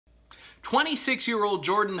26-year-old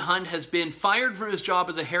Jordan Hunt has been fired from his job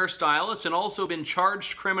as a hairstylist and also been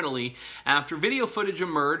charged criminally after video footage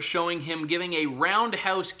emerged showing him giving a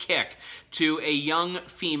roundhouse kick to a young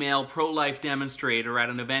female pro-life demonstrator at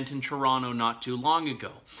an event in Toronto not too long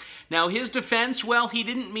ago. Now, his defense, well, he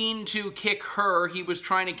didn't mean to kick her. He was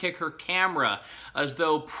trying to kick her camera, as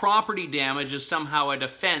though property damage is somehow a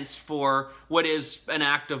defense for what is an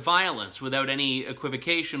act of violence without any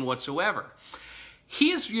equivocation whatsoever.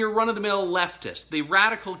 He is your run-of-the-mill leftist, the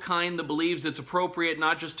radical kind that believes it's appropriate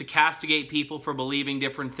not just to castigate people for believing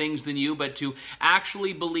different things than you, but to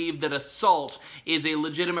actually believe that assault is a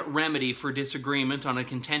legitimate remedy for disagreement on a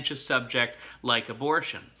contentious subject like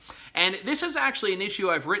abortion. And this is actually an issue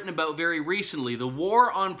I've written about very recently, the war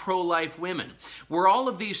on pro-life women, where all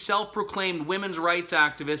of these self-proclaimed women's rights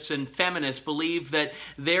activists and feminists believe that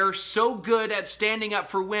they're so good at standing up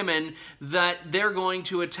for women that they're going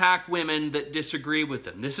to attack women that disagree with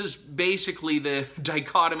them. This is basically the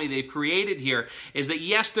dichotomy they've created here, is that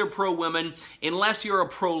yes, they're pro-women, unless you're a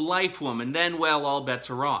pro-life woman, then, well, all bets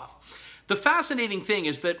are off. The fascinating thing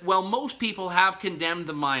is that while most people have condemned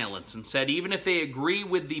the violence and said even if they agree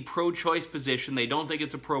with the pro-choice position, they don't think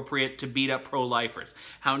it's appropriate to beat up pro-lifers.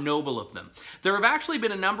 How noble of them. There have actually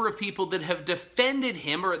been a number of people that have defended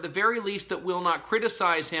him, or at the very least that will not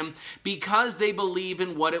criticize him, because they believe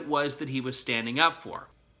in what it was that he was standing up for.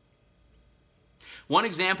 One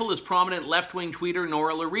example is prominent left-wing tweeter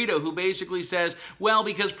Nora Laredo, who basically says, well,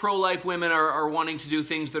 because pro-life women are wanting to do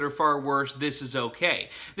things that are far worse, this is okay.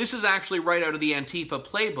 This is actually right out of the Antifa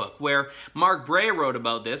playbook, where Mark Bray wrote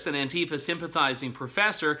about this, an Antifa sympathizing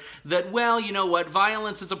professor, that, well, you know what,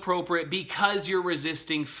 violence is appropriate because you're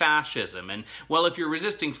resisting fascism. And, well, if you're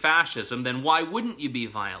resisting fascism, then why wouldn't you be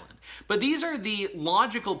violent? But these are the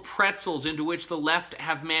logical pretzels into which the left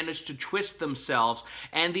have managed to twist themselves,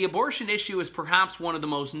 and the abortion issue is perhaps one of the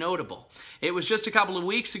most notable. It was just a couple of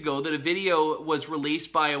weeks ago that a video was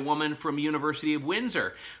released by a woman from University of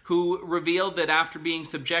Windsor who revealed that after being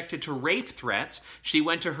subjected to rape threats, she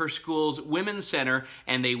went to her school's women's center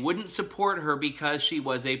and they wouldn't support her because she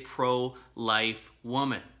was a pro-life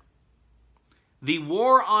woman. The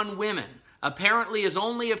war on women apparently is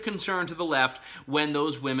only of concern to the left when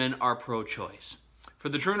those women are pro-choice. For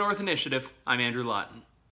the True North Initiative, I'm Andrew Lawton.